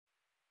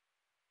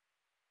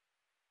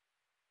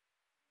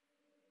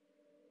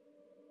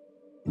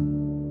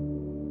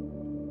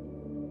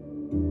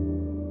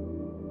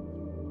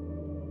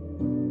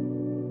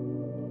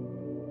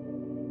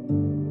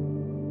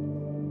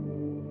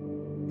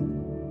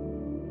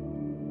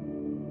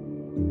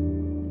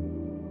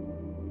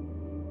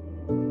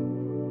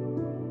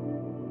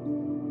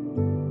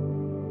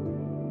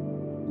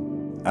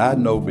I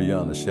know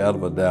beyond a shadow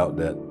of a doubt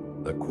that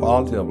the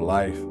quality of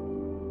life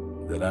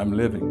that I'm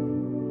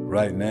living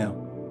right now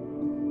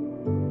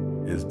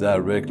is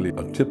directly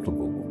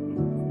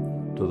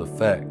attributable to the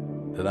fact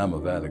that I'm a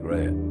Valley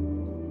grad.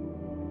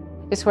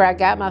 It's where I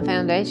got my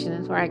foundation.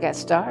 It's where I got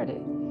started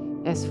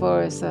as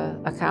far as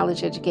a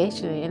college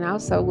education, and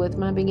also with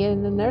my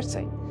beginning in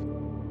nursing.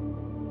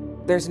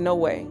 There's no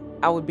way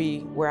I would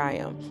be where I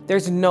am.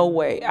 There's no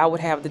way I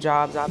would have the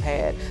jobs I've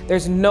had.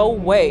 There's no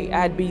way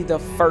I'd be the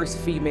first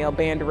female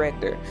band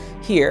director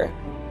here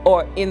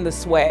or in the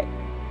SWAC.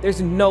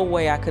 There's no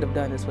way I could have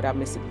done this without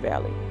Mississippi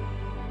Valley.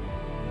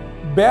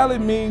 Valley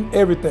means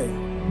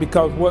everything,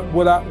 because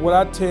what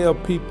I tell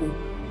people,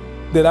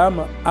 that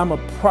I'm a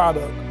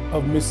product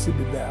of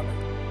Mississippi Valley.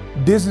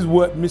 This is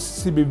what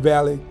Mississippi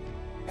Valley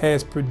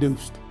has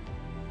produced.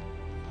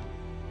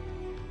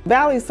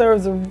 Valley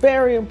serves a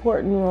very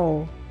important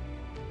role,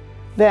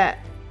 that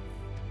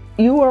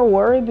you are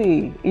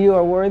worthy. You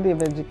are worthy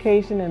of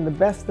education, and the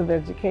best of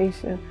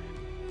education.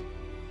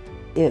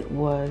 It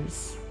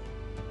was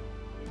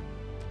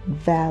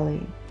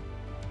Valley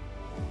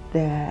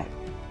that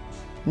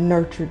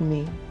nurtured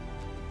me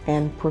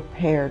and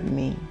prepared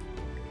me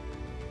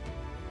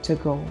to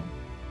go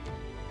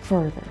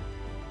further.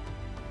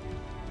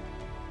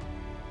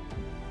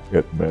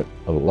 It meant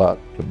a lot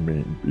to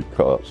me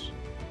because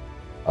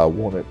I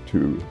wanted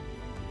to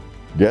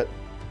get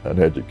an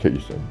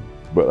education,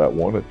 but I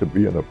wanted to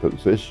be in a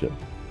position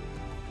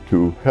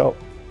to help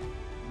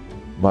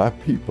my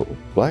people,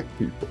 black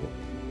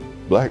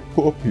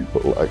poor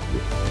people like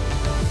me.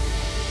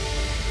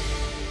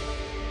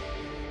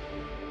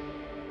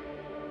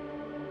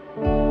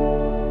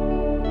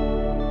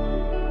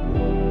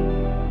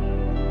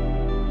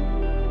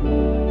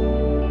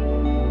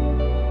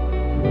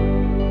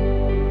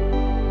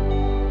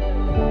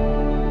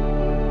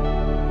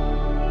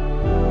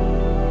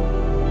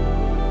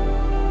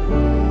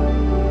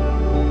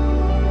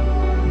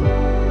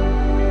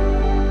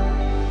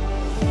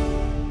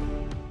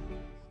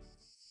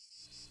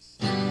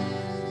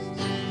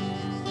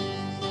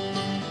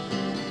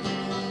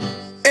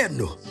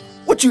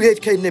 What you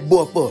educating that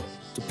boy for?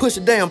 To push a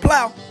damn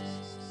plow?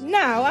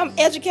 No, I'm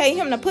educating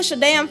him to push a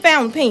damn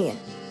fountain pen.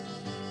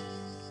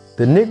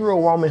 The Negro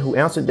woman who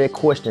answered that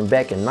question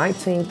back in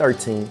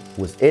 1913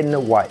 was Edna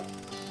White,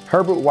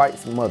 Herbert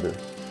White's mother.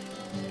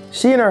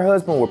 She and her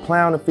husband were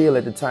plowing the field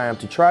at the time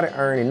to try to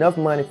earn enough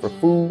money for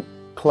food,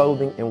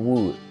 clothing, and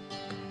wood,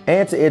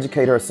 and to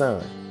educate her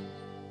son.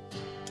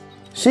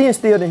 She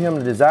instilled in him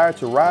the desire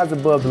to rise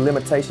above the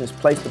limitations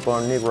placed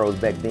upon Negroes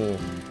back then,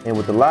 and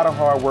with a lot of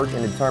hard work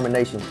and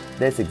determination,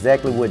 that's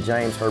exactly what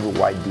James Herbert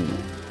White did.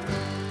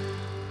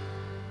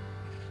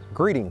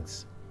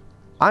 Greetings.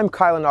 I'm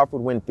Kylan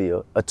Alfred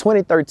Winfield, a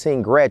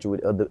 2013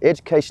 graduate of the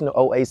Educational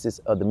Oasis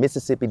of the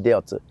Mississippi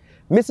Delta,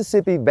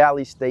 Mississippi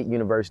Valley State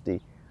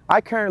University. I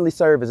currently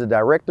serve as a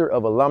Director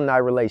of Alumni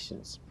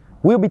Relations.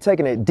 We'll be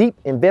taking a deep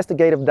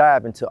investigative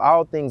dive into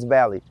all things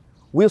Valley.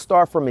 We'll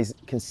start from its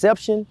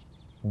conception,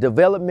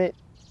 development,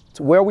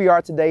 to where we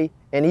are today,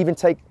 and even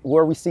take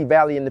where we see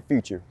Valley in the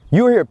future.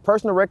 You'll hear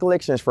personal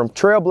recollections from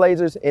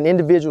trailblazers and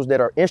individuals that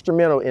are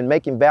instrumental in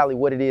making Valley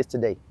what it is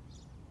today.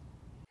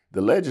 The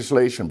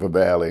legislation for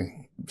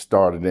Valley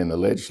started in the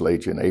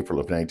legislature in April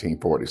of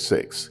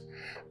 1946.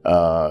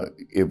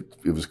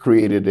 It was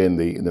created in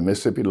the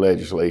Mississippi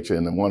legislature,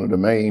 and one of the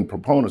main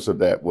proponents of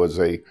that was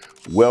a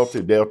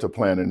wealthy Delta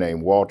planter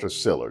named Walter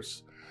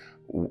Sillers.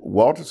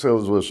 Walter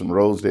Sillers was from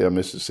Rosedale,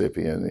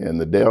 Mississippi, and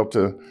the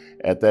Delta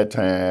at that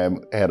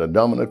time had a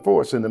dominant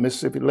force in the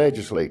Mississippi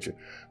legislature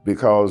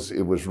because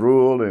it was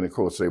rural, and of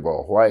course they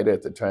were white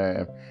at the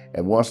time,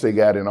 and once they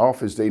got in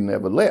office, they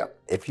never left.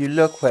 If you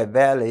look where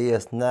Valley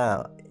is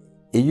now,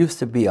 it used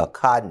to be a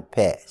cotton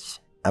patch.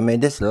 I mean,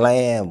 this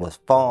land was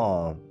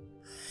farmed,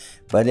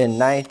 but in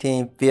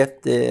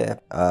 1950,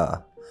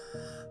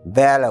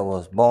 Valley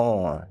was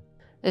born.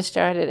 It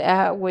started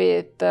out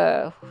with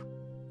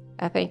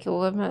I think it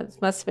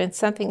must have been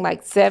something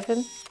like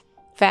 7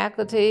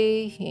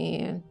 faculty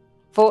and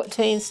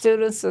 14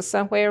 students or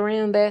somewhere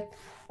around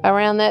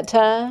that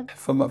time.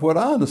 From what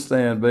I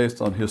understand, based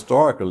on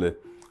historically,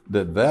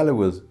 that Valley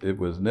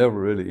was never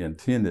really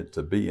intended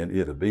to be in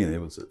Itta Bena.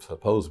 It was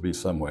supposed to be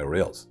somewhere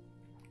else.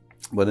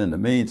 But in the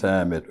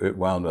meantime, it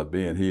wound up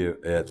being here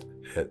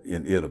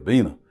in Itta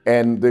Bena.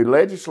 And the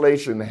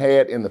legislation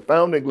had, in the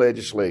founding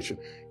legislation,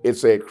 it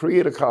said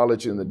create a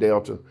college in the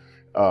Delta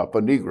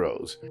for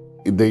Negroes.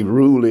 The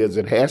rule is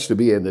it has to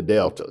be in the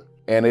Delta,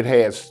 and it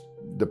has,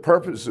 the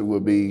purpose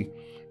would be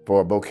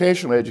for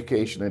vocational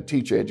education and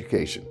teacher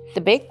education.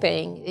 The big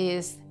thing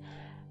is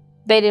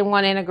they didn't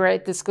want to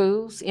integrate the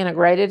schools,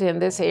 integrated in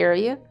this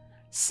area.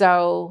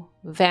 So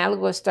Valley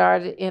was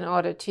started in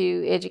order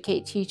to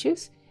educate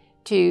teachers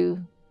to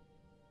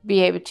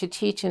be able to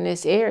teach in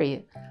this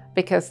area,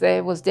 because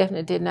they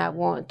did not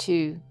want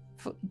to,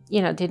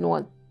 didn't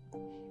want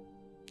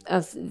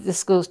the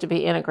schools to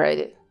be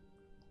integrated.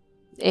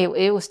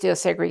 It was still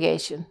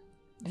segregation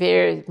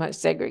very much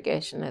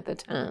segregation at the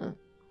time.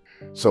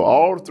 So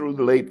all through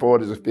the late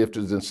 40s and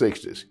 50s and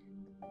 60s,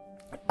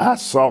 I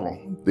saw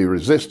the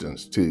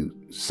resistance to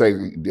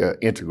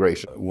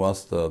integration.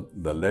 Once the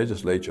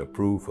legislature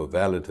approved for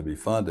Valley to be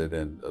funded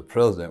and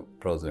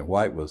President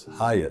White was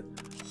hired,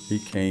 he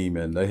came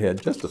and they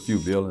had just a few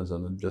buildings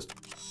and just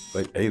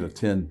like 8 or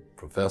 10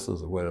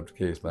 professors or whatever the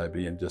case might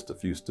be and just a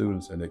few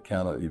students, and it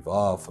kind of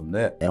evolved from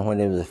that. And when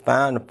it was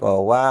founded for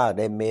a while,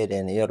 they met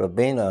in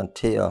Irvina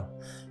until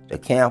the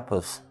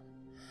campus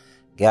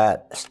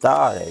got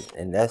started,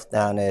 and that's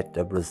down at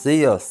the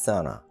Brazil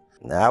Center.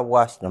 Now, I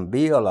watched them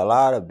build a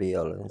lot of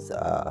buildings.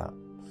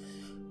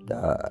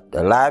 The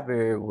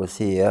library was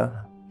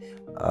here,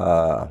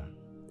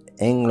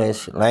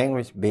 English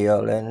language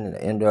building,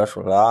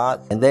 industrial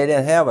arts, and they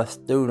didn't have a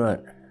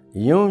student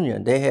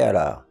union. They had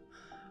a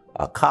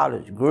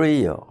college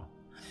grill,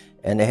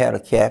 and they had a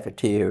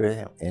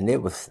cafeteria, and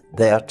it was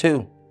there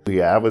too.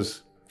 Yeah, I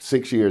was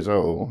 6 years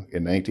old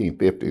in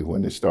 1950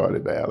 when they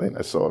started Valley, and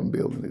I saw them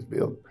building this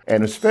building.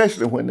 And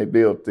especially when they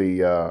built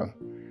the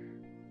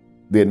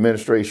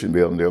administration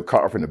building, the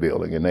Carpenter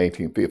building in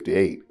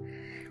 1958.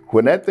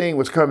 When that thing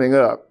was coming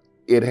up,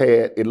 we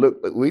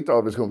thought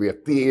it was going to be a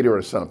theater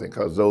or something,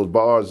 because those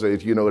bars,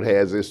 you know, it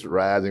has this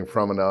rising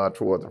promenade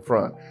toward the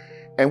front.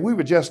 And we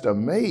were just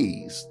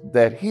amazed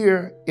that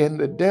here in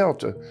the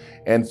Delta,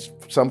 and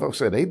some folks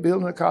said, they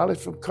building a college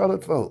for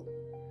colored folk.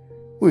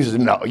 We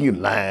said, no, you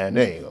lying,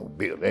 they ain't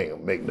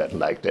gonna make nothing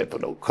like that for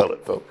no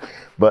colored folk.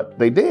 But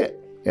they did,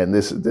 and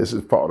this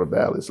is part of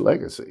Valley's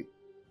legacy.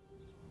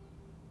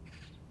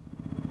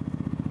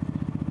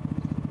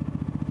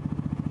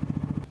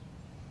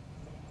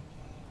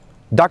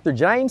 Dr.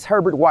 James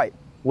Herbert White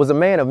was a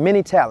man of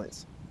many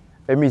talents,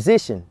 a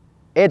musician,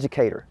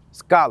 educator,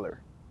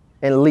 scholar,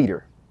 and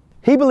leader.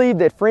 He believed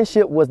that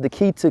friendship was the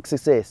key to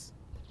success.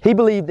 He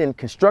believed in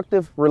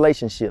constructive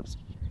relationships.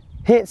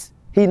 Hence,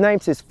 he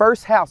named his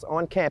first house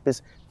on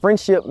campus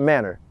Friendship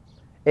Manor,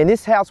 and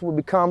this house would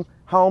become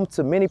home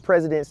to many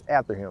presidents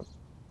after him.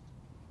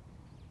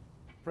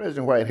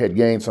 President White had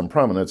gained some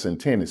prominence in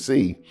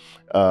Tennessee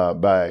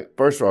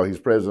first of all, he's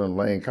president of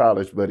Lane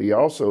College, but he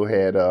also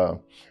had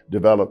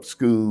developed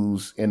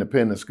schools,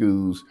 independent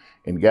schools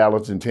in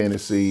Gallatin,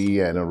 Tennessee,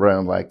 and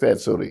around like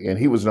that. And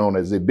he was known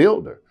as a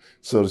builder.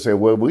 So to say,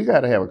 well, we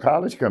got to have a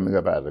college coming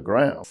up out of the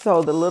ground.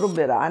 So the little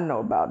bit I know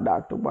about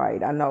Dr.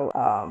 White, I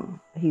know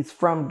he's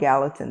from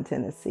Gallatin,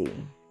 Tennessee,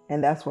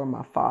 and that's where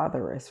my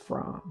father is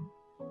from.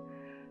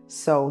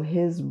 So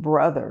his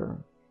brother,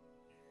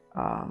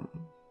 I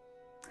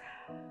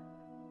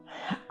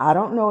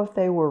don't know if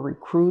they were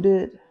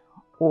recruited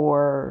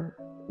or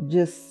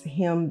just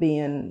him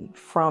being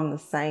from the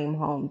same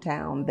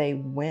hometown, they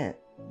went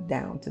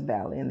down to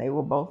Valley, and they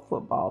were both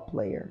football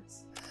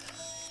players.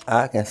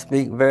 I can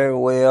speak very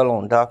well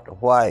on Dr.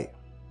 White.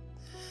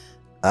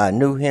 I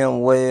knew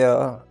him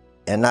well,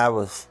 and I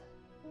was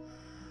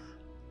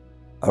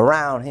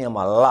around him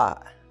a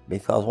lot,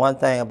 because one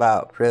thing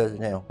about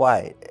President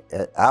White,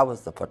 I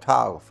was the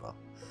photographer,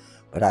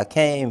 but I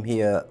came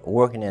here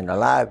working in the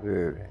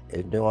library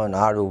and doing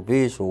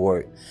audiovisual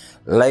work.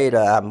 Later,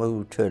 I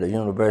moved to the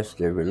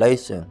University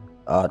Relation,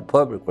 the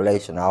Public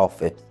Relation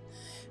Office,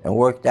 and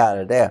worked out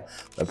of there.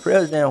 But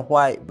President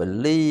White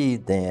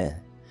believed in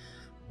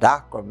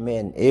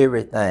documenting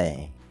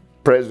everything.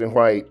 President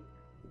White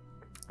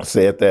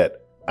said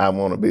that I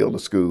want to build a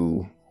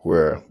school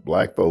where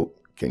black folk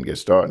can get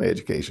started in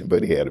education,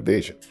 but he had a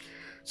vision.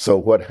 So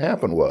what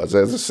happened was,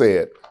 as I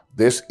said,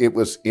 it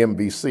was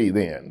MVC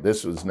then.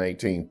 This was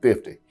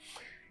 1950.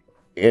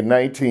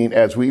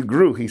 As we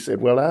grew, he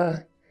said, well,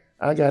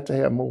 I got to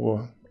have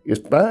more.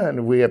 It's fine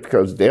if we have,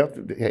 because they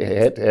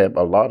had to have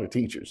a lot of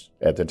teachers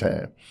at the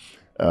time.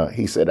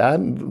 He said, I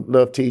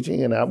love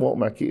teaching and I want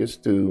my kids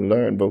to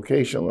learn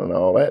vocational and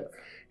all that.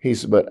 He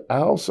said, but I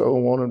also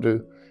want them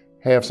to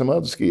have some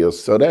other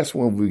skills. So that's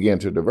when we began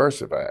to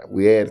diversify.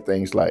 We added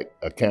things like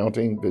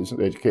accounting,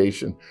 business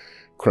education,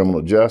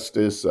 criminal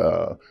justice,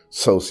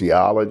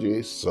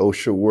 sociology,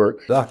 social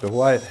work. Dr.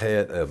 White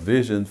had a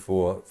vision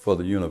for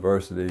the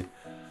university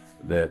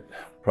that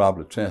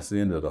probably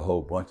transcended a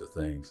whole bunch of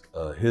things.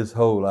 His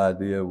whole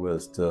idea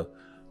was to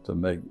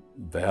make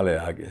Valley,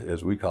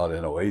 as we call it,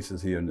 an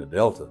oasis here in the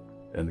Delta,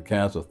 and the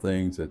kinds of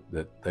things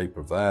that they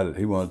provided.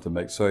 He wanted to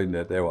make certain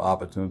that there were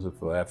opportunities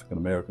for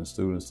African-American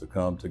students to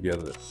come to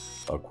get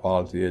a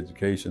quality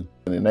education.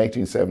 And in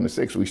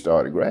 1976, we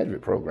started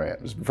graduate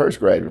programs. The first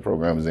graduate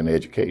program was in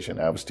education.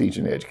 I was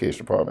teaching the education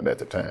department at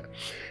the time.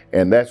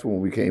 And that's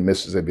when we became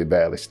Mississippi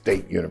Valley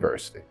State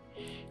University.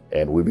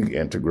 And we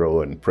began to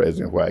grow, and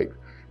President White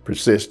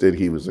persisted.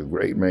 He was a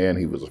great man.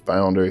 He was a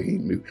founder. He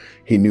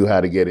knew how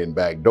to get in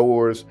back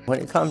doors. When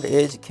it comes to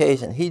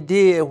education, he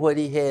did what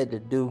he had to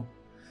do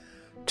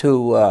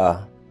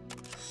to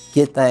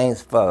get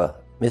things for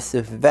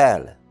Mississippi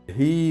Valley.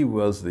 He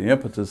was the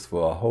impetus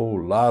for a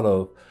whole lot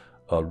of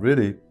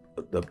really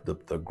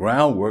the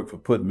groundwork for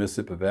putting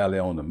Mississippi Valley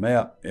on the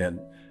map.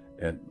 And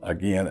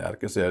again,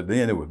 like I said,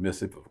 then it was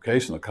Mississippi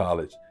Vocational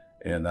College,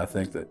 And I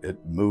think that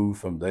it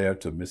moved from there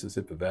to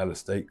Mississippi Valley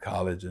State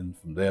College and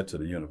from there to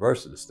the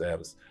university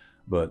status.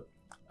 But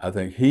I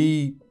think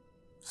he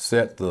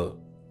set the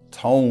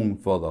tone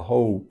for the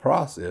whole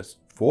process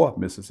for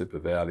Mississippi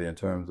Valley in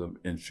terms of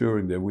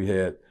ensuring that we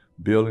had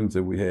buildings,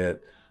 that we had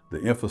the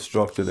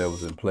infrastructure that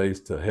was in place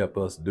to help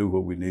us do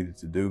what we needed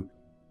to do.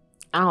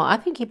 Oh, I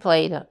think he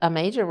played a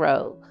major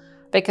role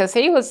because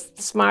he was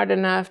smart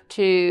enough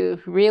to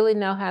really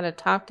know how to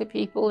talk to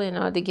people in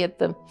order to get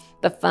the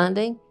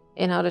funding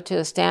in order to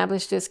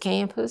establish this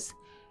campus.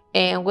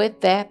 And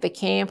with that, the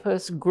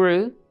campus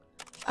grew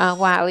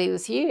while he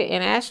was here.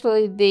 And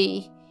actually,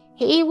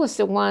 he was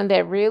the one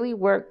that really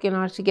worked in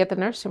order to get the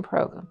nursing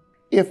program.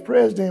 If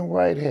President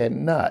White had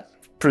not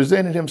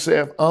presented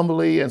himself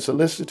humbly and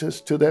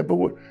solicitous to that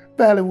board,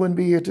 Valley wouldn't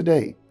be here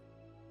today.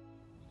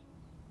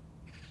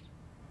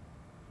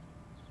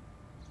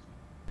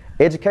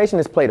 Education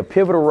has played a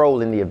pivotal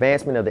role in the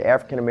advancement of the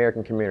African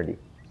American community.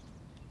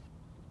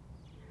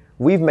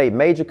 We've made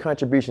major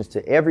contributions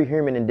to every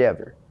human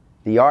endeavor,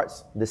 the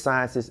arts, the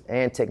sciences,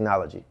 and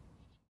technology.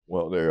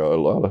 Well, there are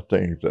a lot of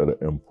things that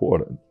are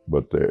important,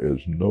 but there is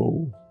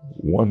no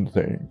one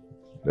thing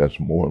that's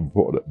more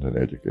important than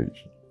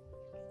education.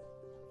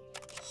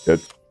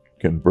 It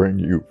can bring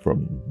you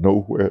from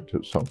nowhere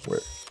to somewhere.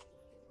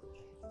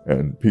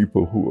 And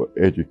people who are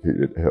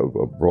educated have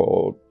a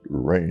broad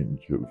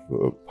range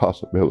of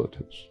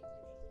possibilities.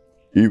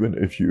 Even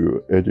if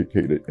you're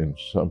educated in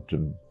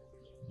something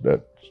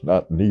that's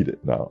not needed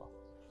now,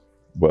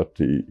 but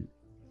the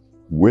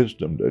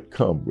wisdom that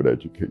comes with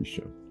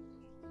education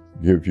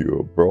gives you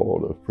a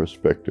broader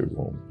perspective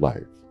on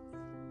life.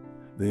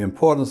 The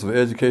importance of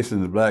education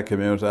in the Black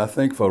community, I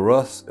think for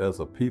us as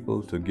a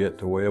people to get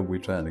to where we're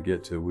trying to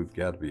get to, we've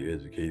got to be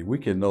educated. We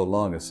can no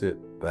longer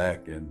sit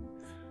back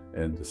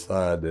and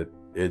decide that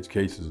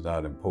education is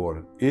not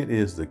important. It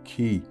is the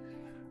key.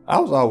 I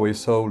was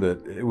always told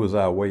that it was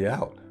our way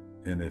out.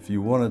 And if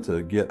you wanted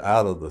to get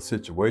out of the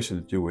situation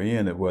that you were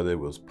in, whether it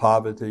was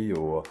poverty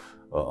or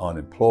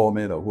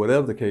unemployment or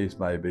whatever the case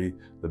might be,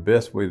 the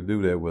best way to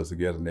do that was to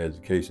get an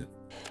education.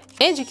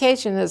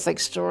 Education is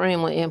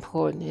extremely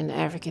important in the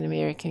African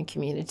American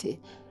community.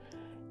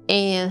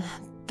 And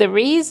the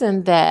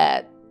reason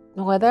that,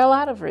 well, there are a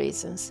lot of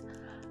reasons,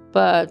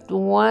 but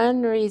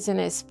one reason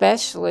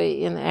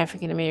especially in the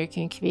African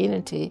American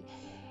community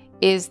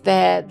is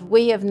that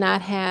we have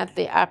not had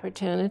the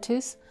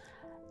opportunities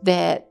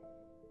that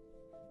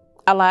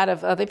a lot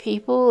of other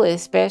people,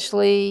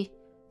 especially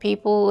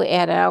people,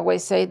 and I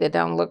always say that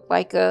don't look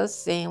like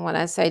us, and when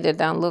I say that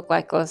don't look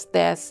like us,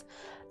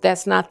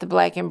 that's not the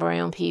Black and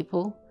brown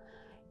people.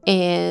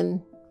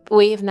 And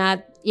we've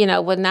not,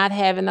 we're not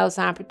having those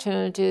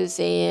opportunities,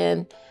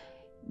 and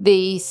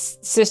the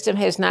system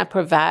has not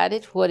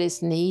provided what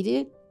is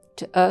needed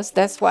to us.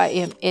 That's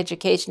why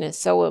education is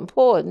so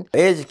important.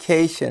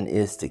 Education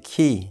is the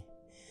key.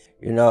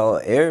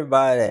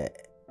 Everybody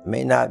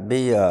may not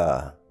be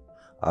a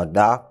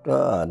doctor,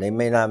 or they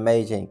may not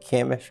major in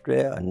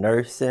chemistry or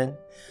nursing,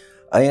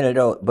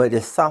 or but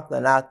it's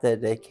something out there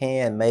they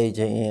can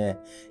major in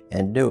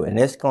and do. And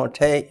it's going to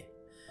take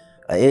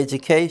an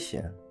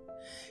education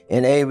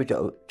and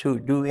able to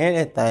do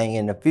anything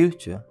in the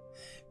future,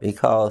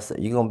 because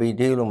you're going to be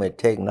dealing with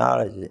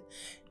technology.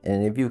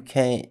 And if you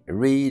can't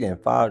read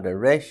and follow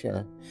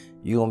direction,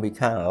 you're going to be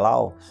kind of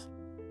lost.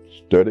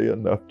 Study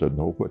enough to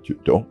know what you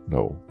don't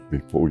know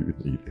before you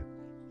need it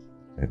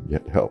and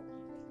get help.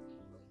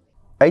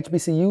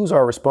 HBCUs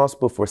are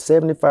responsible for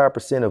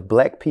 75% of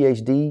Black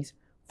PhDs,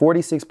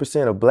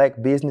 46% of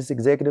Black business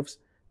executives,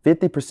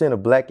 50%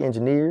 of Black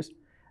engineers,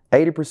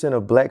 80%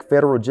 of Black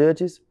federal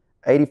judges,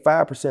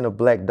 85% of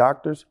Black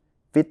doctors,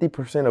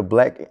 50% of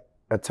Black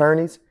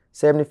attorneys,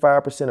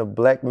 75% of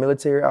Black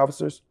military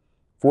officers,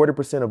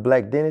 40% of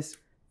Black dentists,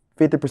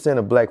 50%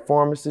 of Black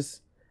pharmacists,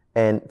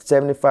 and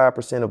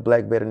 75% of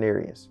Black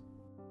veterinarians.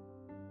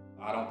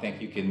 I don't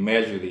think you can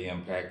measure the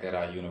impact that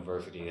our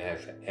university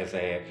has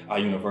had, our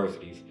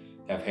universities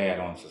have had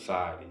on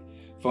society.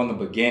 From the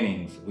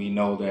beginnings, we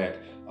know that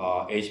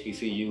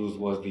HBCUs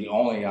was the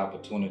only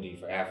opportunity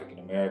for African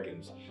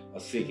Americans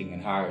seeking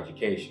in higher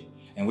education.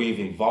 And we've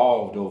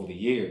evolved over the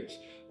years,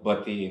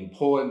 but the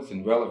importance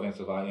and relevance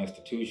of our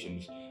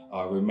institutions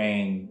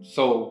remain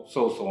so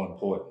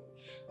important.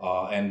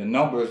 And the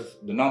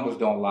numbers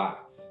don't lie.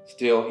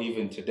 Still,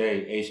 even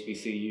today,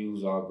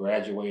 HBCUs are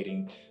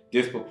graduating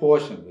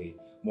disproportionately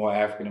more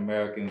African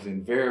Americans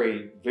in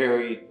very,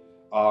 very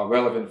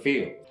relevant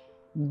fields.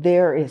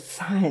 There is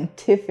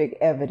scientific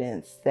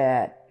evidence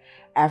that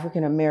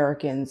African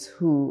Americans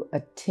who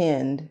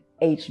attend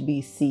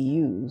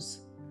HBCUs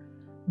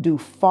do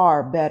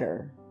far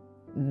better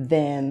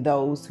than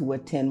those who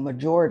attend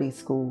majority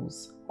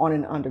schools on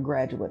an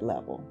undergraduate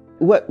level.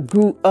 What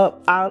grew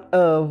up out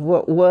of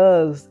what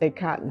was a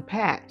cotton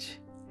patch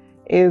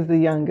is the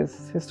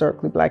youngest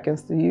historically Black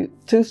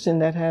institution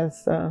that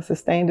has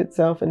sustained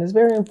itself, and it's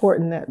very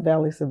important that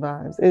Valley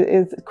survives.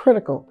 It's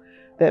critical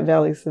that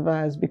Valley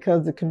survives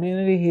because the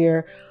community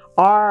here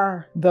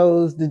are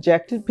those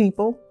dejected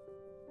people,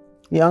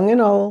 young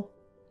and old,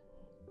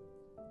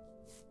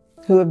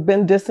 who have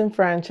been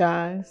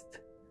disenfranchised,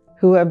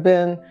 who have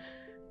been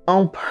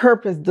on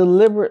purpose,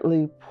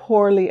 deliberately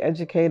poorly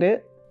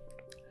educated.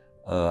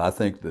 I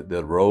think that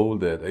the role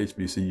that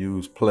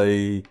HBCUs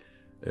play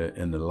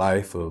in the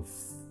life of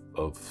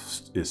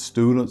its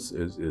students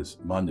is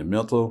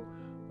monumental.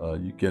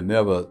 You can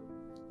never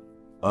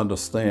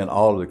understand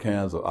all of the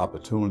kinds of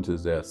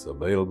opportunities that's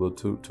available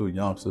to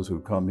youngsters who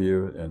come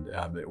here. And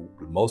I mean,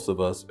 most of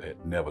us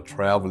had never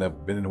traveled, never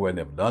been anywhere,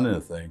 never done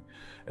anything.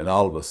 And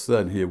all of a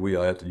sudden here we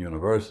are at the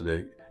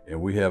university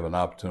and we have an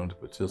opportunity to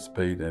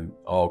participate in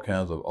all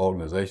kinds of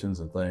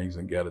organizations and things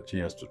and get a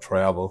chance to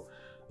travel.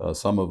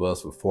 Some of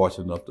us were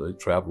fortunate enough to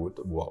travel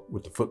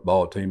with the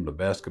football team, the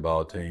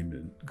basketball team,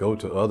 and go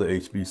to other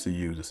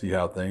HBCUs to see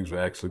how things are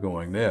actually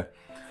going there.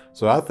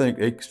 So I think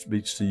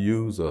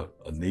HBCUs are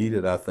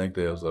needed. I think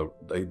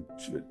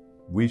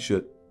we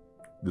should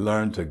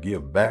learn to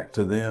give back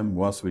to them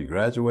once we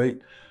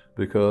graduate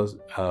because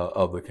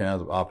of the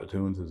kinds of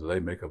opportunities they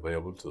make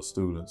available to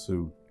students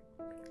who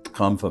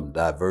come from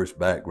diverse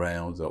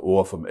backgrounds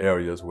or from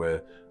areas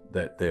where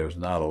there's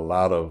not a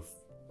lot of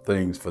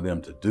things for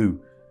them to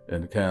do,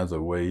 and the kinds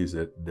of ways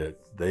that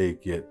they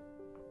get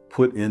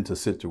put into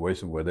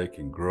situations where they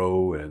can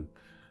grow and,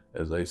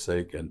 as they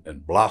say,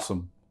 and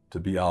blossom to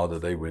be all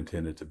that they were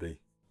intended to be.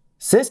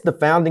 Since the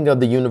founding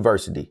of the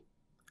university,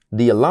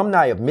 the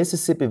alumni of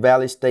Mississippi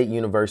Valley State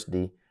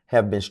University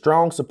have been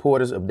strong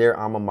supporters of their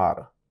alma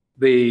mater.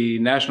 The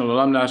National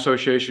Alumni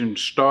Association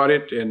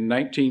started in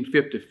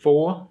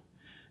 1954,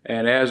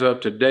 and as of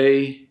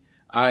today,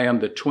 I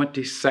am the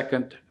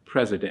 22nd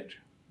president.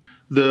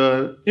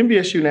 The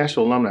MVSU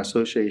National Alumni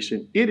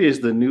Association, it is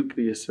the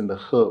nucleus and the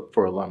hub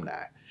for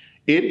alumni.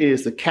 It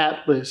is the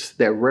catalyst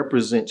that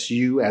represents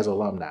you as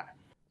alumni.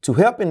 To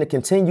help in the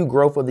continued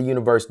growth of the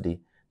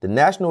university, the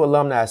National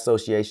Alumni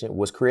Association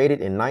was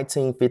created in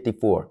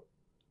 1954.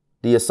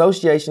 The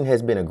association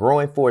has been a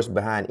growing force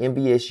behind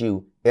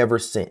MVSU ever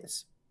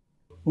since.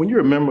 When you're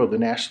a member of the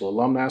National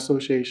Alumni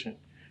Association,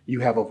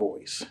 you have a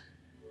voice.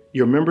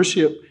 Your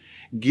membership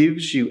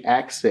gives you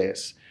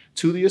access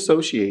to the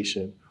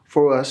association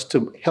for us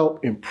to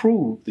help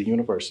improve the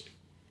university.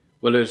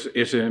 Well,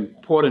 it's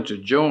important to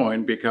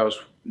join because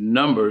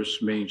numbers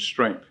mean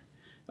strength.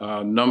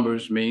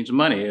 Numbers means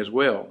money as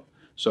well.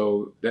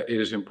 So it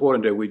is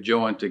important that we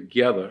join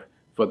together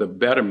for the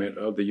betterment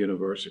of the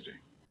university.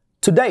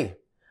 Today,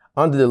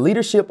 under the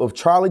leadership of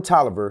Charlie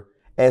Tolliver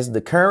as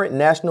the current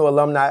National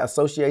Alumni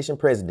Association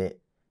president,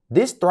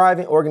 this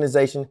thriving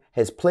organization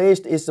has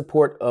pledged its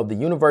support of the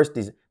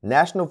university's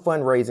national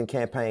fundraising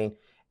campaign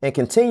and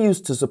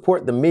continues to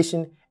support the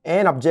mission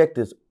and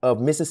objectives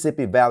of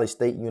Mississippi Valley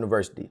State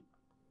University.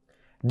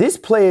 This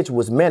pledge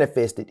was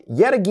manifested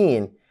yet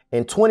again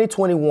in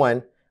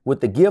 2021 with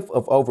the gift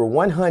of over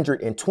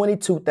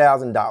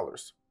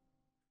 $122,000.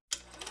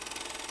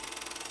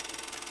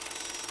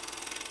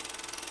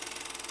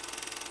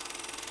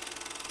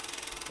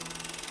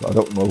 I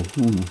don't know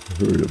who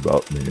heard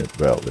about me at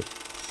Valley,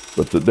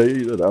 but the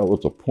day that I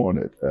was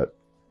appointed at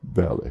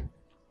Valley,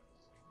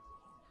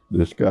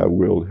 this guy,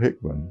 Will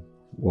Hickman,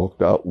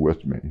 walked out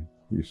with me.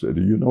 He said,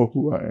 "Do you know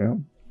who I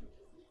am?"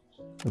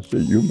 I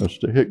said, "You,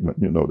 Mr. Hickman."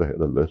 You know, they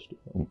had a list of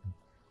them.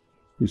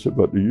 He said,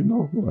 "But do you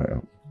know who I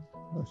am?"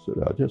 I said,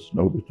 "I just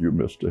know that you're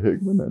Mr.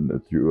 Hickman and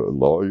that you're a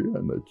lawyer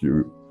and that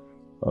you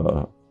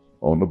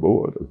on the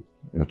board of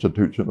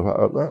Institution of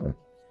Higher Learning."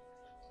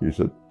 He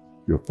said,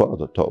 "Your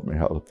father taught me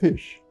how to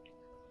fish."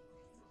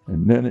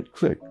 And then it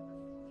clicked.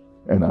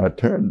 And I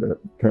turned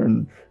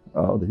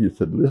out, he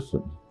said,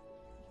 "Listen,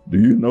 do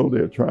you know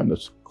they're trying to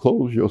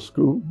close your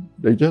school?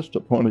 They just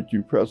appointed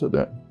you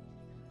president.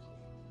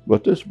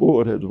 But this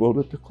board has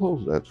voted to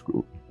close that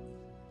school."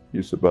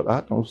 He said, "But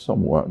I know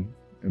someone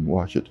in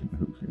Washington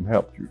who can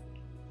help you."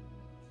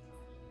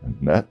 And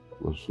that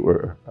was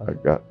where I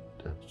got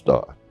to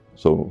start.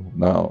 So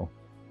now,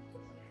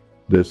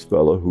 this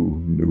fellow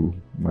who knew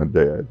my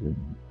dad and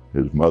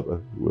his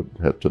mother would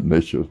have to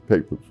initial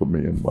papers for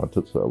me in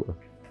Monticello,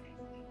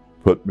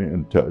 put me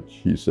in touch.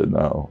 He said,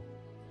 "Now,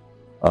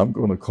 I'm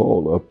going to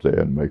call up there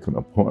and make an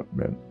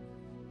appointment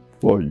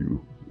for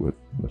you with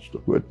Mr.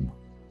 Whitman.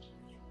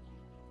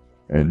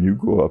 And you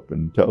go up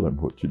and tell them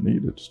what you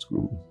need at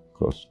school,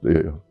 because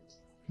they're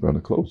going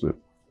to close it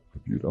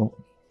if you don't."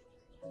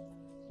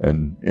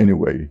 And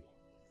anyway,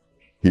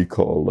 he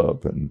called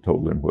up and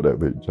told him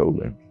whatever he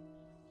told him.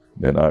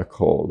 Then I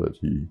called as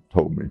he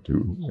told me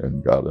to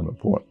and got an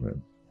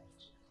appointment.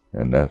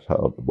 And that's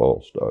how the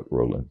ball started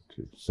rolling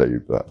to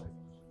save Valley.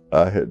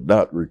 I had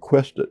not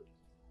requested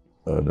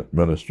an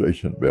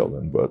administration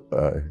building, but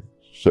I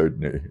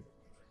certainly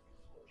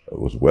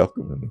was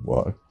welcoming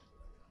one.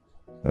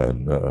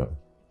 And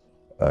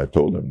I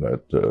told him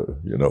that,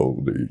 you know,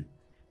 the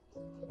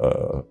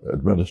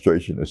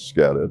administration is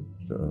scattered.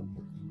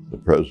 The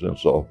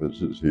president's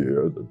office is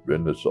here, the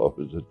business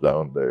office is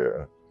down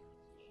there.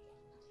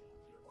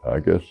 I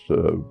guess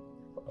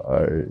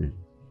I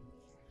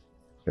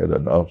had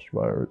announced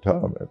my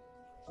retirement,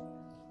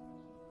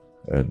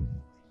 and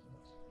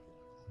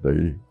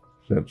they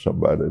sent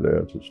somebody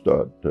there to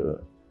start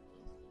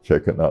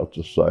checking out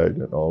the site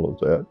and all of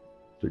that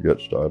to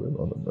get started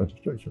on the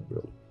administration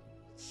building.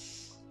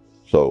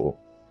 So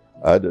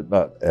I did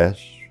not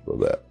ask for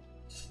that,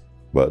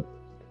 but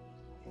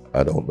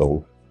I don't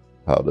know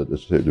how the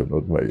decision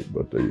was made,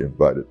 but they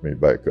invited me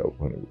back up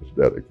when it was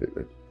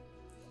dedicated.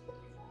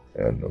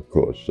 And of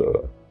course,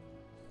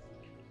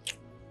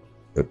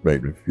 it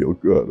made me feel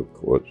good, of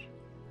course.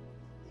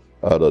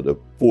 Out of the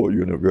 4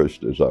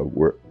 universities I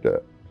worked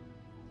at,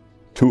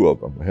 2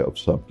 of them have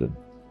something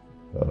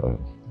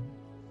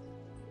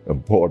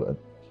important.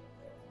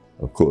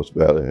 Of course,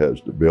 Valley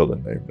has the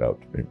building named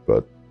after me,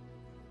 but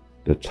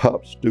the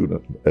top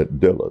student at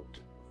Dillard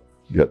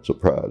gets a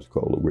prize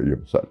called the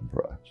William Sutton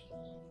Prize.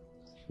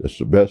 It's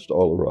the best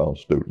all-around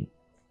student.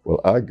 Well,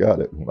 I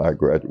got it when I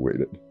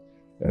graduated,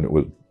 and it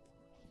was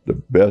the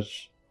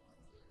best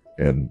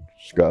in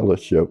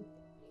scholarship,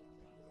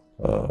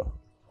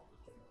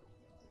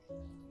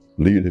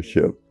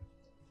 leadership,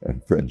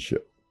 and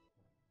friendship.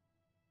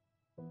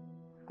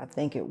 I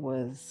think it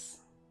was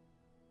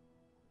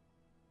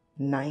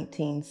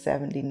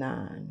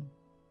 1979.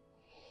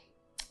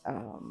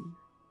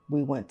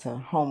 We went to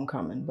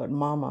homecoming, but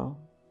Mama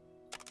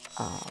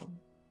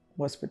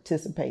was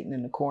participating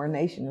in the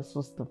coronation. This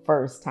was the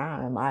first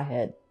time I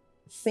had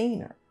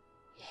seen her.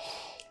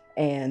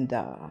 And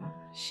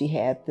she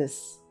had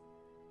this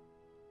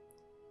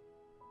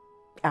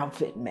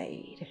outfit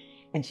made,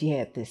 and she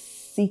had this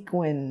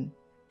sequin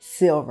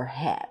silver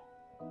hat.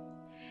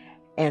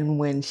 And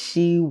when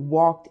she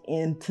walked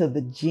into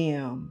the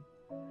gym,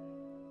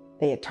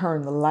 they had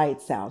turned the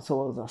lights out,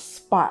 so it was a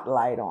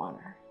spotlight on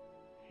her.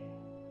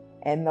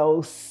 And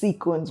those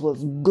sequins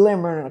was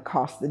glimmering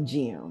across the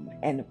gym,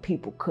 and the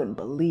people couldn't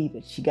believe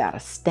it. She got a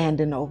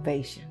standing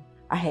ovation.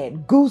 I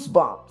had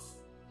goosebumps.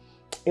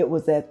 It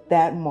was at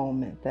that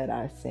moment that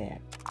I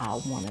said, I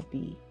want to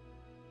be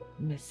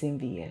Miss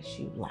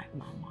MVSU like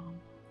my mom.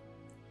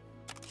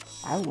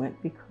 I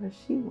went because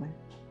she went.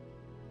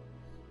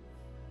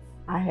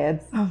 I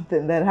had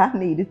something that I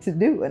needed to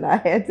do, and I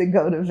had to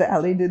go to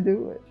Valley to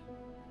do it.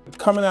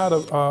 Coming out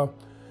of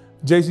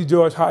J.C.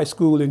 George High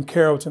School in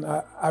Carrollton,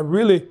 I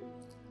really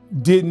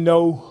didn't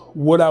know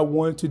what I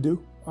wanted to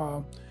do.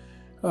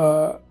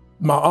 My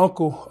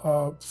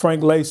uncle,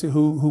 Frank Lacey,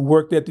 who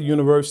worked at the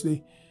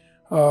university,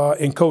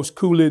 and Coach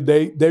Cooley,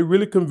 they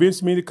really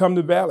convinced me to come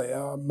to Valley.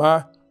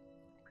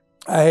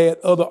 I had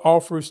other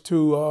offers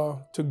to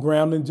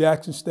Grambling,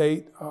 Jackson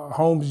State,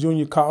 Holmes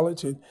Junior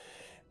College,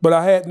 but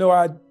I had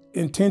no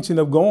intention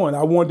of going.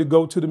 I wanted to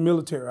go to the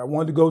military. I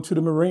wanted to go to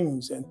the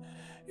Marines, and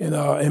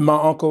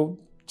my uncle,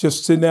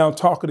 just sitting down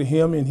talking to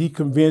him, and he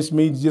convinced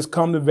me to just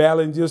come to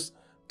Valley and just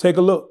take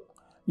a look.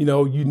 You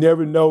know, you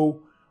never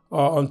know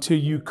until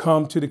you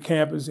come to the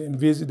campus and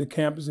visit the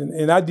campus,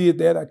 and I did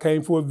that. I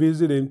came for a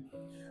visit and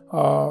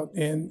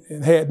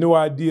had no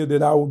idea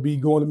that I would be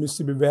going to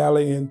Mississippi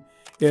Valley, and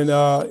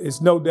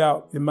it's no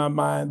doubt in my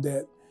mind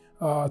that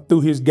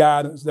through his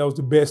guidance, that was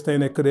the best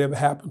thing that could ever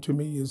happen to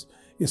me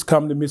is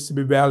coming to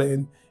Mississippi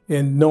Valley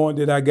and knowing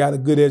that I got a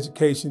good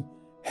education,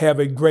 have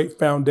a great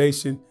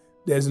foundation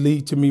that's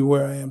lead to me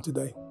where I am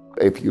today.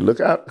 If you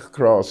look out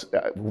across,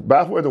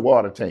 about where the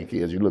water tank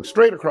is, you look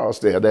straight across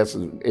there, that's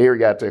an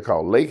area out there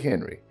called Lake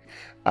Henry.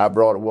 I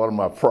brought one of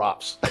my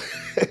props.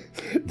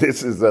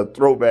 This is a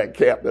throwback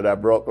cap that I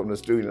brought from the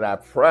studio, and I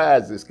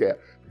prize this cap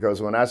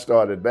because when I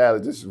started Valley,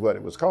 this is what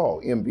it was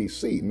called,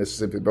 MVC,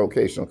 Mississippi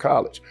Vocational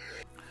College.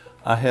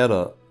 I had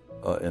an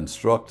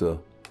instructor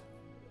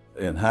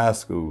in high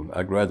school.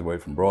 I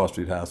graduated from Broad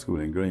Street High School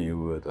in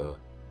Greenwood.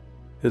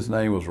 His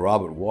name was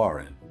Robert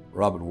Warren.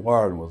 Robert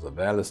Warren was a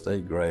Valley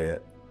State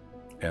grad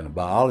and a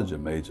biology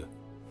major.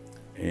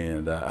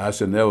 And I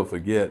should never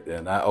forget,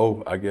 and I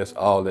owe, I guess,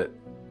 all that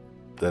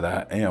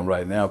I am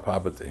right now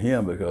probably to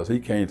him, because he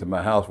came to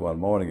my house one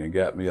morning and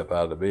got me up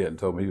out of the bed and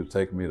told me he was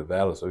taking me to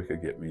Valley so he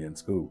could get me in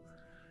school.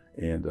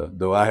 And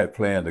though I had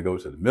planned to go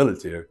to the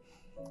military,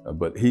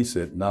 but he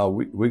said, no,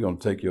 we're gonna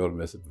take you over to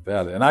Mississippi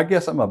Valley. And I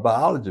guess I'm a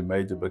biology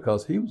major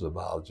because he was a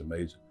biology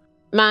major.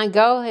 My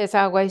goal is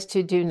always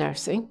to do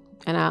nursing,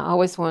 and I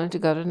always wanted to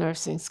go to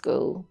nursing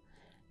school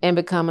and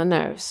become a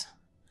nurse.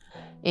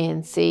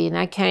 And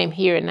I came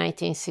here in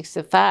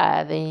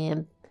 1965,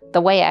 and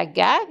the way I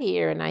got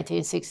here in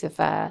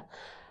 1965,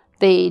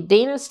 the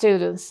dean of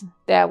students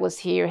that was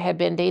here had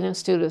been dean of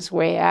students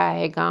where I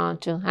had gone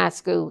to high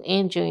school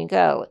and junior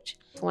college.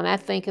 When I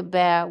think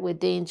about with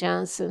Dean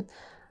Johnson,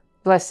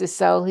 bless his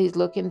soul, he's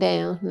looking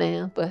down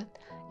now, but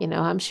you know,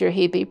 I'm sure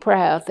he'd be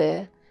proud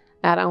that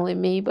not only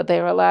me, but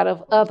there were a lot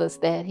of others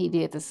that he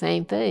did the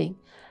same thing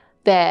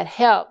that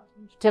helped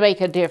to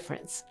make a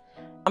difference.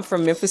 I'm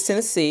from Memphis,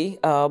 Tennessee,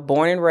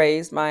 born and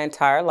raised my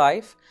entire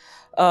life.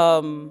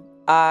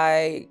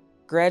 I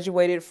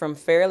graduated from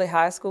Fairleigh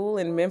High School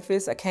in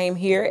Memphis. I came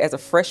here as a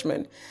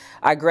freshman.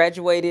 I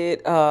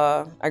graduated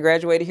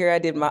here. I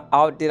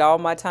did all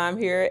my time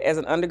here as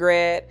an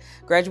undergrad.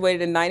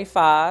 Graduated in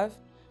 '95.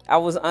 I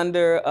was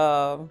under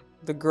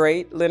the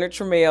great Leonard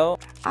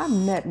Trammell. I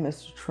met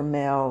Mr.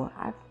 Trammell,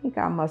 I think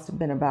I must have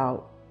been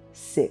about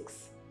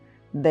 6.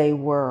 They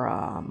were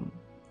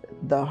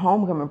the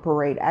homecoming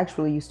parade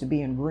actually used to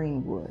be in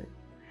Greenwood.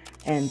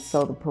 And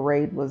so the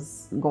parade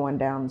was going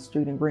down the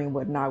street in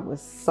Greenwood, and I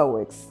was so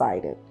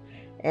excited.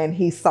 And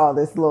he saw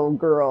this little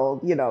girl,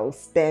 you know,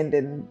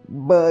 standing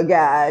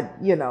bug-eyed,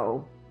 you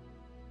know,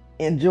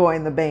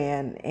 enjoying the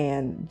band.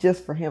 And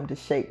just for him to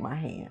shake my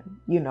hand,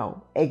 you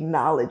know,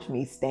 acknowledge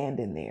me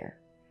standing there.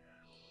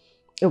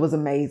 It was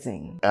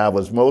amazing. I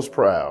was most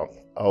proud,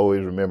 I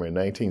always remember in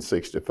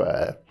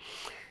 1965,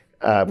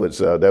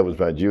 that was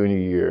my junior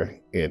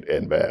year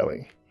in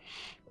Valley.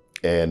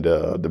 And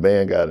the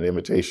band got an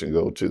invitation to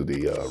go to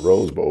the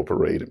Rose Bowl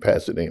parade in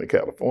Pasadena,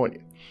 California.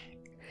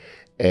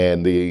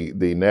 And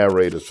the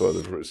narrators for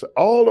the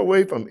all the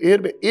way from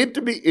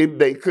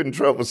they couldn't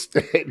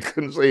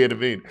couldn't say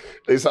intervene.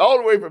 They said all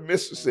the way from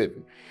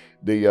Mississippi,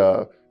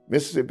 the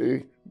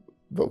Mississippi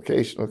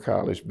Vocational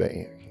College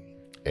Band.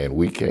 And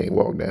we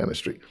walked down the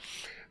street.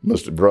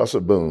 Mr.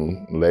 Russell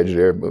Boone,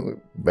 legendary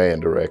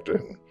band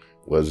director,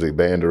 was the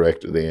band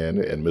director then,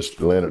 and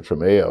Mr. Leonard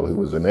Trammell, who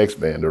was the next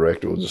band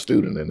director, was a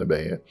student in the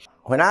band.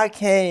 When I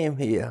came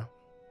here,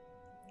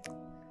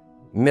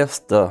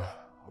 Mr.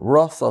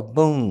 Russell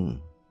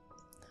Boone,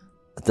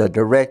 the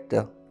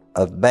director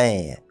of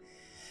band,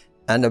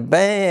 and the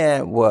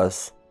band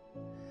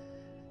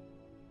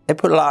they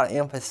put a lot of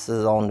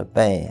emphasis on the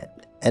band.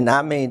 And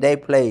I mean, they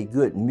played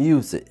good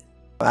music.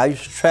 I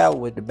used to travel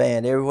with the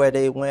band. Everywhere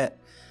they went,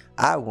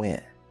 I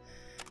went.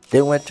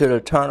 They went to the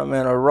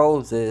Tournament of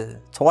Roses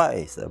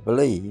twice, I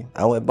believe.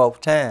 I went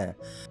both times.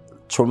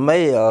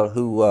 Trammell,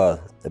 who was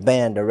the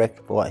band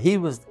director for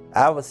it,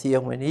 I was here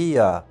when he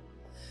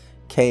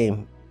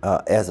came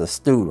as a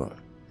student.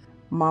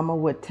 Mama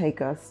would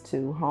take us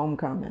to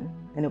homecoming,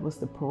 and it was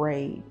the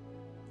parade.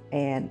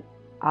 And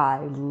I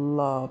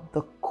loved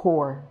the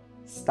corps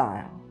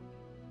style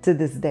to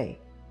this day.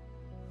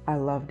 I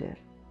loved it.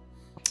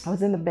 I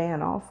was in the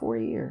band all 4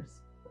 years.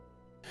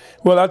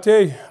 Well, I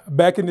tell you,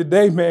 back in the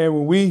day, man,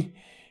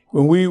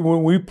 when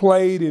we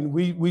played and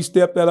we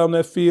stepped out on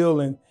that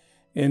field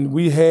and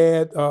we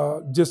had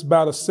just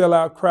about a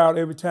sellout crowd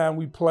every time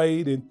we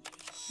played, and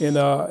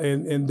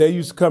they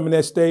used to come in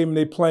that stadium and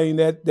they playing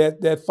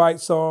that fight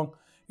song.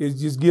 It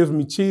just gives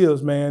me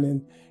chills,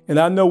 man. And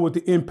I know what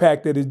the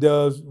impact that it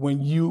does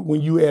when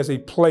you as a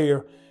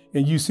player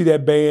and you see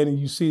that band and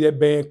you see that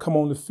band come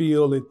on the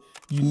field and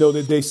you know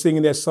that they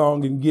singing that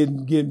song and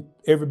getting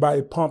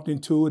everybody pumped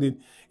into it.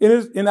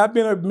 And I've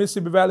been in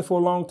Mississippi Valley for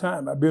a long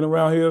time. I've been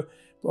around here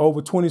for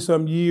over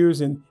 20-some years,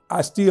 and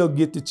I still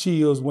get the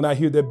chills when I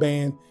hear that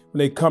band, when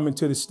they come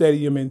into the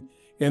stadium and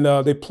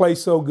they play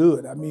so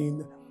good. I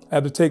mean, I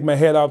have to take my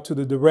hat off to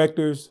the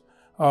directors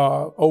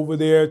over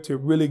there to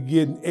really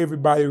getting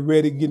everybody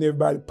ready, getting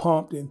everybody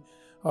pumped. And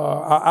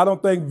I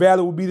don't think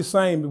Valley would be the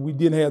same if we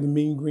didn't have the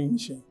Mean Green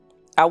Machine.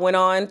 I went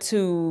on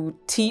to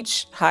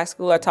teach high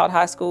school. I taught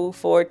high school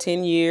for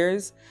 10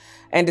 years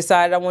and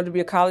decided I wanted to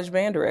be a college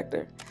band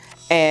director.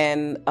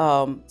 And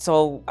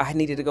so I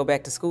needed to go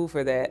back to school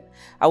for that.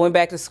 I went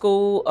back to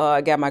school,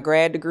 I got my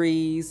grad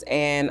degrees,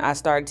 and I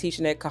started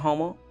teaching at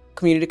Coahoma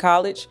Community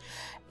College.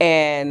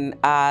 And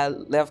I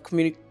left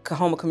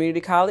Coahoma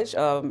Community College.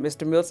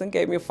 Mr. Milson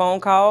gave me a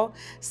phone call,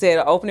 said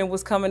an opening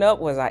was coming up.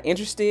 Was I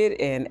interested?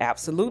 And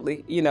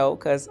absolutely, you know,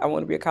 because I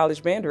want to be a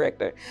college band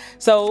director.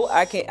 So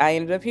I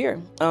ended up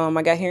here.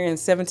 I got here in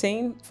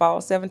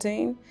fall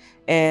 17,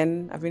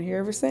 and I've been here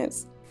ever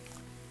since.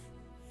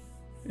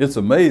 It's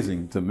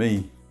amazing to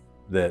me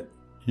that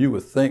you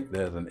would think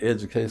that an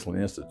educational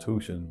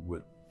institution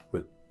would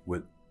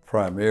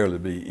primarily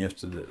be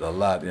interested a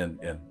lot in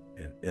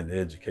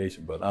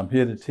education, but I'm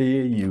here to tell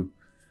you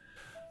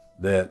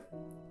that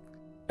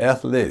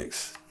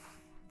athletics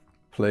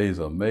plays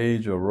a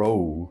major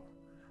role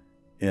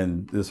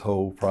in this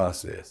whole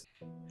process.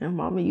 And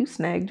Mama, you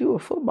snagged you a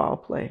football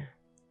player.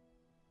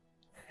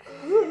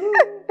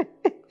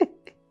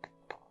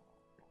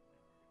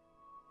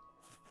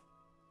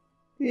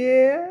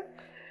 Yeah.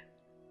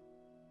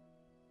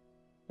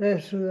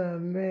 That's who I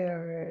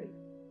married.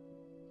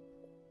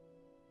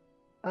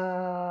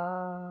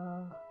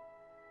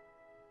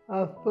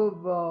 A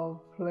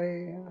football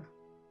player.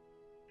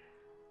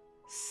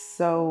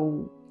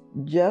 So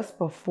just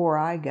before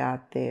I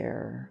got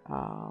there,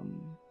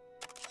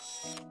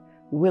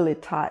 Willie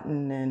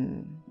Totten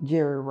and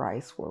Jerry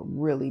Rice were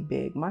really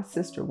big. My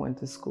sister went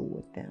to school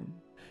with them.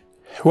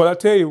 Well, I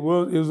tell you,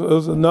 well, it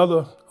was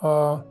another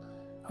a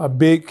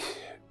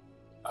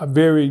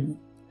very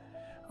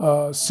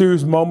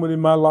serious moment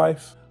in my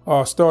life.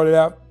 Started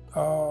out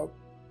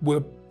with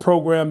a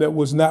program that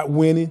was not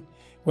winning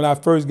when I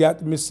first got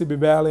to Mississippi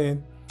Valley,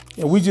 and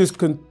we just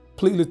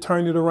completely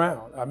turned it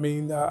around. I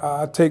mean,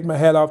 I take my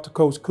hat off to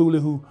Coach Cooley,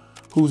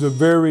 who's a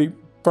very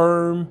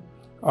firm,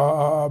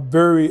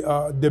 very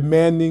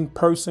demanding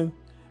person,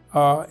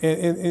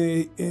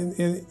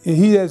 and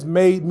he has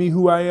made me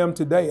who I am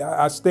today.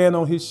 I stand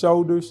on his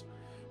shoulders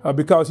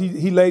because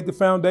he laid the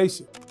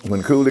foundation.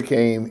 When Cooley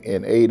came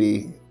in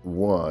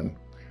 '81,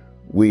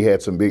 we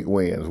had some big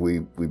wins. We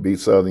beat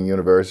Southern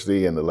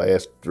University in the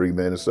last 3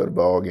 minutes of the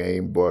ball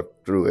game, brought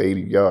through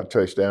 80-yard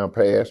touchdown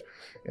pass,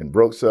 and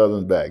broke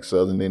Southern's back.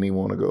 Southern didn't even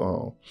want to go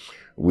home.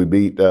 We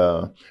beat,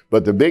 but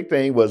the big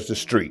thing was the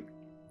streak.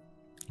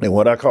 And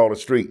what I call the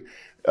streak,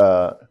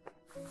 it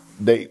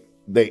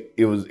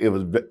was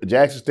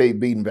Jackson State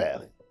beating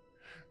Valley.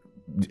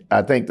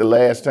 I think the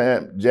last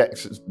time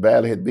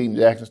Valley had beaten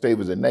Jackson State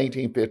was in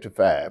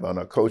 1955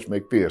 under Coach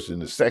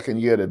McPherson, the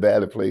second year that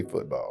Valley played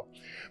football.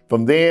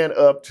 From then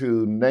up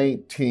to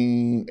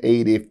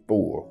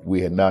 1984,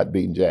 we had not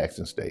beaten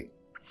Jackson State.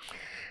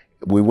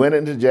 We went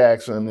into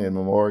Jackson in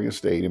Memorial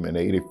Stadium in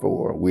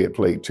 '84. We had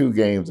played 2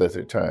 games at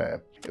the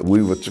time.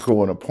 We were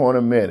scoring a point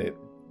a minute,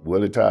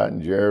 Willie Todd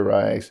and Jerry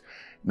Rice.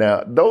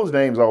 Now, those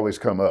names always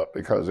come up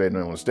because they're in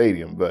the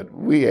stadium, but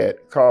we had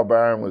Carl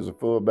Byron was a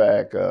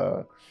fullback.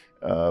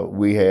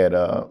 We had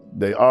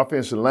the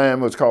offensive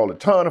line was called a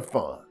ton of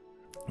fun.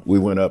 We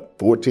went up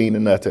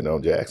 14-0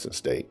 on Jackson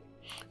State.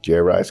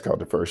 Jerry Rice caught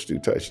the first 2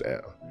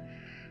 touchdowns.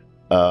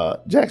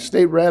 Jackson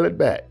State rallied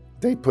back.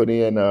 They put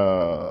in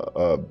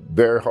a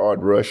very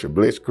hard rush, a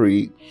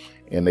blitzkrieg,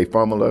 and they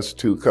fumbled us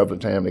a couple of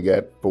times. They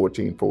got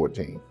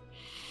 14-14.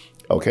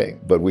 Okay,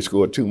 but we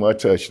scored 2 more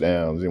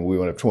touchdowns, and we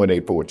went up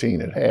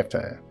 28-14 at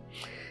halftime.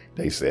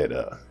 They said,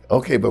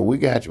 okay, but we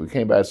got you. We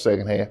came by the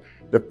second half.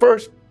 The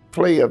first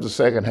play of the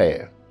second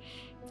half,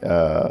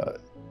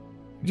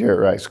 Jerry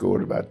Rice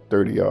scored about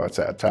 30 yards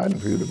out.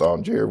 Todd threw the ball,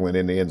 and Jerry went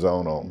in the end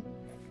zone on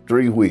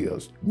 3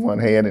 wheels, 1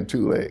 hand and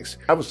 2 legs.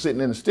 I was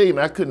sitting in the stadium,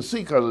 I couldn't see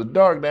because it was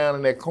dark down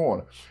in that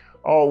corner.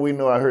 All we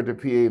know, I heard the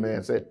PA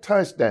man say,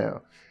 touchdown.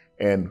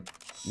 And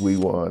we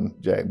won,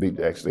 beat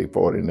Jackson State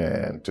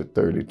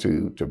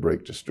 49-32 to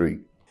break the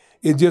streak.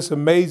 It's just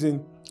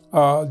amazing,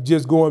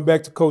 just going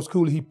back to Coach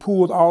Cooley, he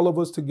pulled all of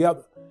us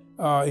together.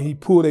 He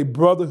pulled a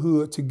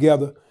brotherhood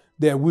together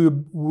that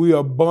we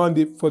are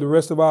bonded for the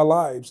rest of our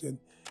lives. And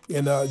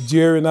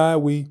Jerry and I,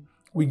 we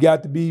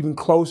got to be even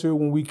closer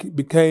when we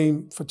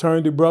became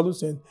fraternity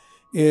brothers, and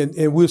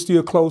we're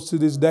still close to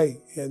this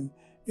day. And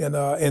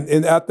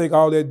I think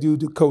all that due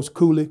to Coach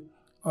Cooley,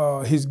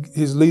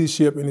 his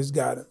leadership and his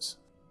guidance.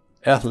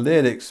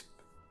 Athletics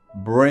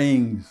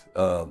brings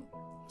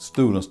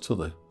students to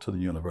the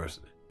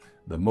university.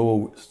 The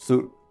more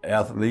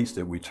athletes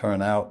that we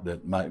turn out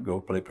that might go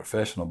play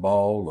professional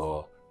ball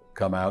or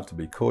come out to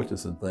be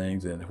coaches and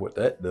things, and what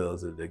that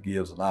does is it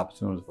gives an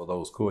opportunity for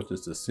those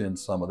coaches to send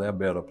some of their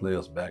better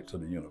players back to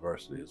the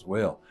university as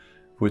well,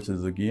 which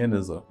is again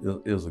is a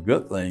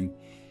good thing,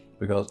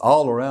 because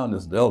all around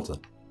this Delta,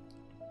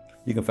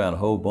 you can find a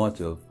whole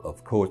bunch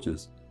of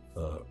coaches,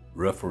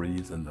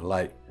 referees and the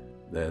like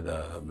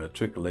that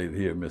matriculated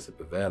here in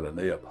Mississippi Valley, and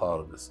they are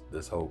part of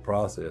this whole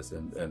process,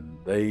 and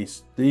they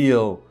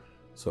still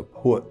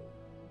support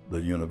the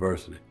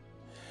university.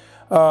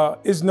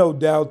 It's no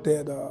doubt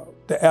that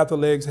the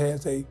athletics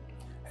has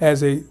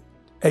a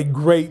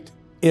great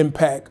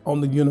impact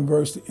on the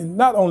university, and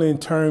not only in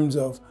terms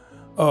of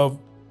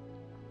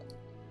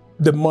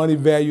the money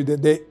value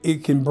that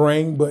it can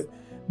bring, but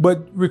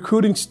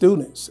recruiting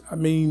students. I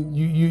mean,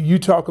 you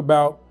talk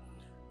about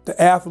the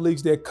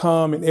athletes that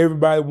come, and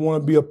everybody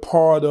want to be a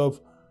part of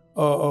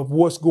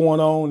what's going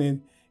on,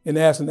 and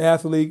as an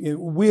athlete, and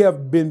we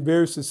have been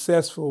very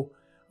successful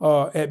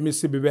at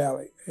Mississippi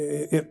Valley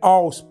in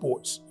all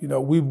sports. You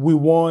know, we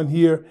won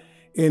here,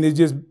 and it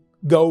just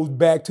goes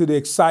back to the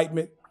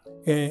excitement.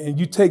 And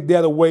you take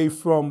that away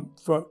from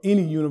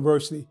any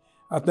university,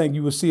 I think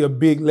you will see a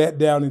big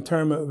letdown in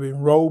terms of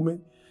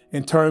enrollment,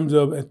 in terms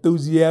of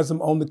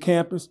enthusiasm on the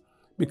campus,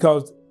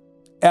 because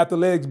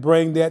athletics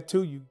bring that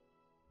to you.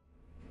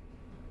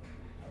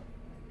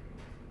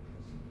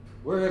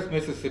 Where is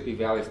Mississippi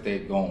Valley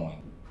State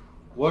going?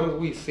 What do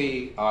we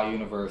see our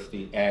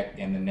university at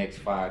in the next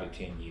 5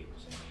 to 10 years?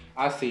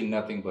 I see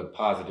nothing but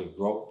positive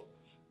growth.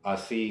 I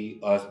see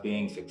us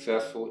being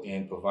successful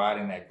in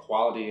providing that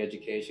quality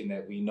education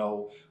that we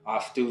know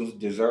our students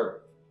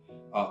deserve.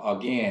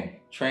 Again,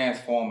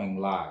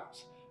 transforming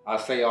lives. I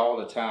say all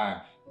the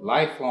time,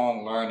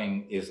 lifelong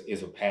learning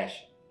is a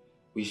passion.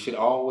 We should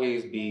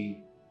always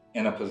be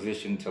in a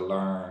position to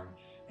learn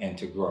and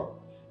to grow.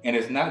 And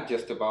it's not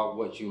just about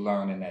what you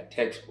learn in that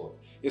textbook.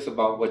 It's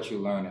about what you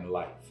learn in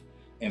life.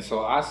 And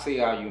so I see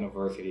our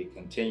university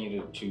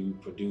continue to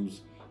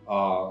produce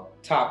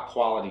top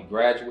quality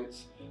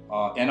graduates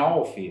in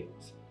all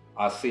fields.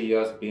 I see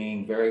us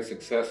being very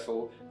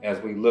successful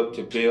as we look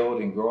to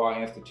build and grow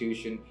our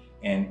institution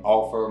and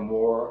offer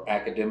more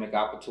academic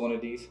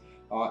opportunities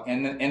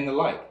and the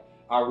like.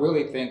 I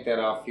really think that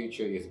our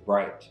future is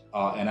bright,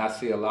 and I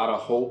see a lot of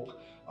hope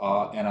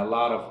and a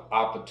lot of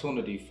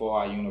opportunity for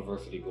our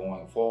university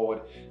going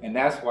forward. And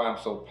that's why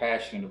I'm so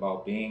passionate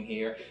about being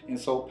here and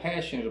so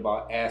passionate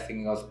about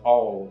asking us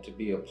all to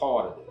be a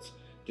part of this,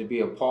 to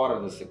be a part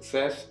of the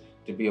success,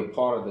 to be a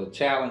part of the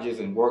challenges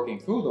and working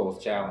through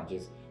those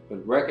challenges,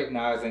 but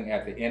recognizing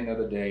at the end of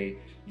the day,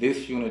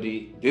 this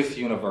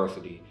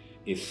university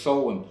is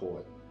so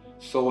important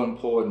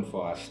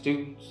for our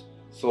students,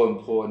 so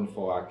important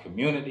for our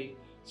community,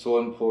 so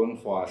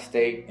important for our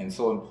state, and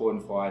so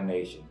important for our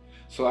nation.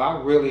 So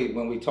I really,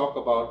 when we talk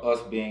about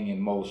us being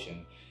in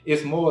motion,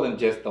 it's more than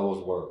just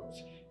those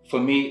words. For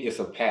me, it's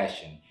a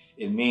passion.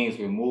 It means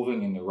we're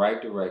moving in the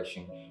right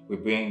direction, we're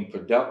being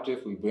productive,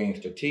 we're being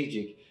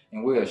strategic,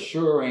 and we're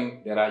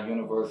assuring that our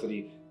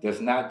university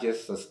does not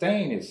just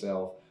sustain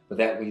itself, but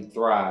that we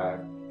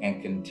thrive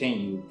and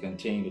continue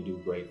to do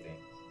great things.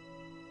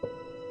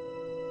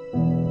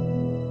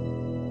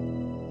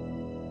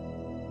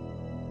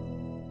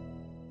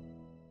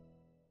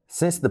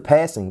 Since the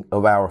passing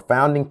of our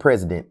founding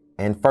president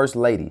and First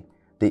Lady,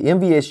 the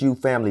MVSU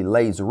family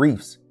lays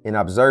wreaths in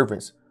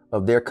observance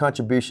of their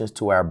contributions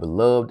to our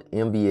beloved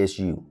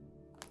MVSU.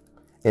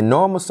 In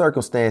normal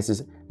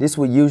circumstances, this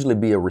would usually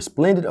be a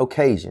resplendent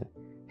occasion,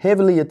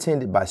 heavily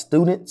attended by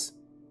students,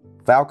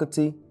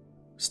 faculty,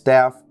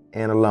 staff,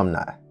 and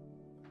alumni.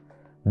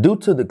 Due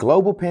to the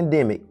global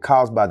pandemic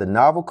caused by the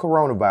novel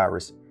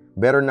coronavirus,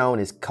 better known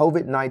as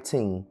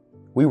COVID-19,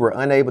 we were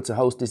unable to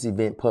host this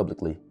event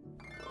publicly.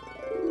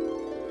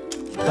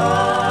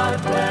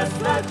 God bless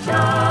the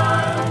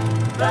child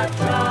that's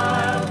God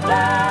is. God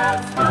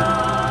bless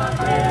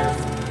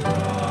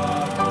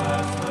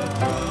the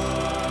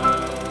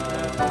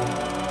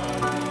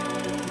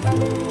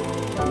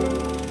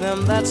child.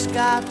 Them that's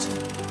got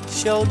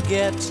shall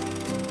get,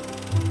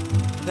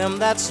 them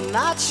that's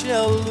not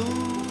shall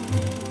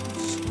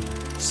lose.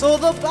 So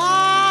the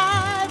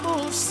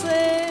Bible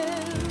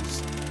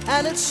says,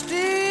 and it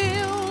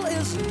still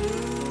is news.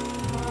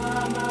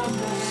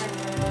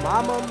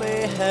 Mama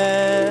may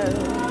have,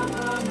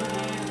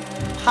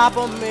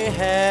 Papa may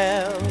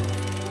have,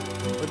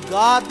 but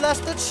God bless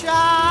the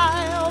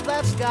child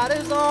that's got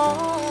his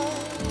own.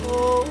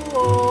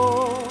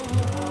 Oh,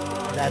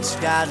 that's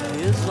got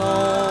his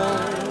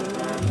own.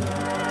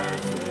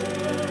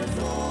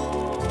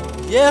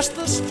 Yes,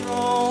 the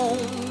strong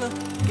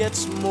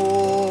gets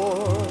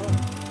more,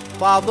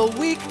 while the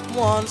weak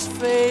ones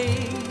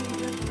fade.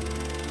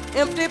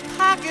 Empty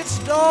pockets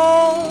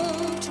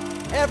don't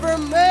ever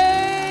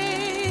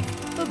make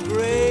the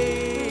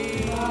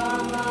grave.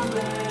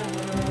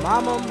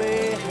 Mama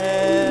may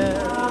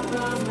have,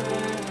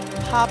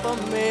 Papa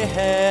may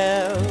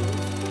have,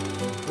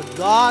 but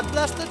God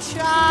bless the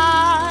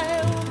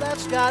child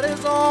that's got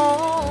his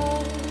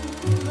own.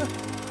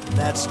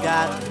 That's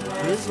got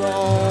his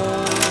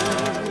own.